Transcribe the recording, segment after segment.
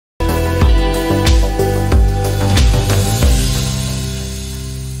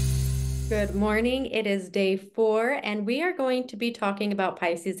Good morning. It is day 4, and we are going to be talking about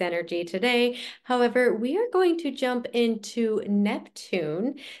Pisces energy today. However, we are going to jump into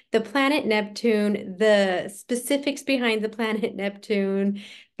Neptune, the planet Neptune, the specifics behind the planet Neptune,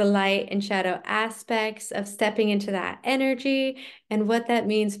 the light and shadow aspects of stepping into that energy, and what that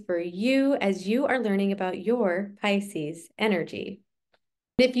means for you as you are learning about your Pisces energy.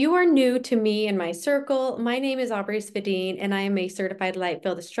 If you are new to me and my circle, my name is Aubrey Svedine, and I am a certified Light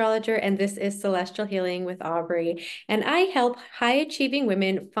Filled Astrologer, and this is Celestial Healing with Aubrey. And I help high-achieving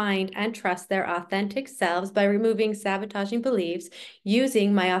women find and trust their authentic selves by removing sabotaging beliefs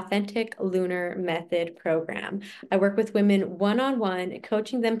using my Authentic Lunar Method program. I work with women one-on-one,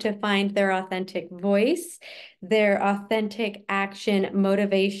 coaching them to find their authentic voice, their authentic action,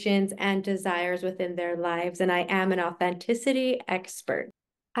 motivations, and desires within their lives. And I am an authenticity expert.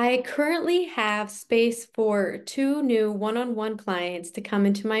 I currently have space for 2 new one-on-one clients to come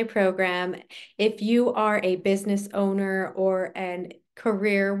into my program. If you are a business owner or an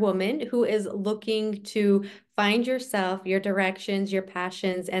career woman who is looking to find yourself, your directions, your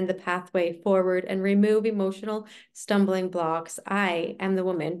passions, and the pathway forward and remove emotional stumbling blocks, I am the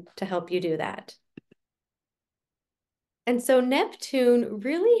woman to help you do that. And so Neptune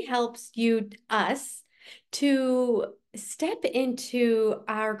really helps us to step into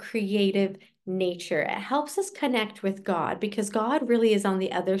our creative nature. It helps us connect with God because God really is on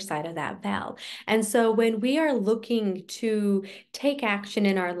the other side of that veil. And so when we are looking to take action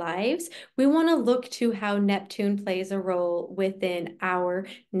in our lives, we want to look to how Neptune plays a role within our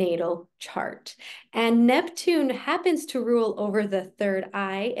natal chart. And Neptune happens to rule over the third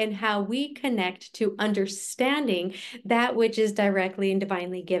eye and how we connect to understanding that which is directly and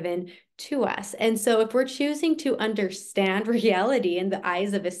divinely given to us. And so if we're choosing to understand reality in the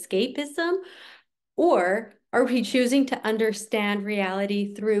eyes of escapism, or are we choosing to understand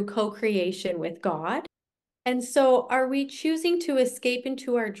reality through co-creation with God? And so are we choosing to escape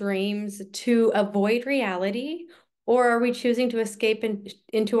into our dreams to avoid reality, or are we choosing to escape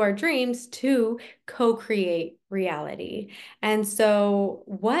into our dreams to co-create reality? And so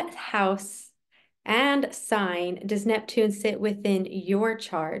what house and sign does Neptune sit within your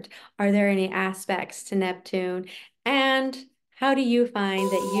chart? Are there any aspects to Neptune? And how do you find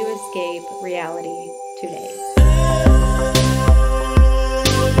that you escape reality today?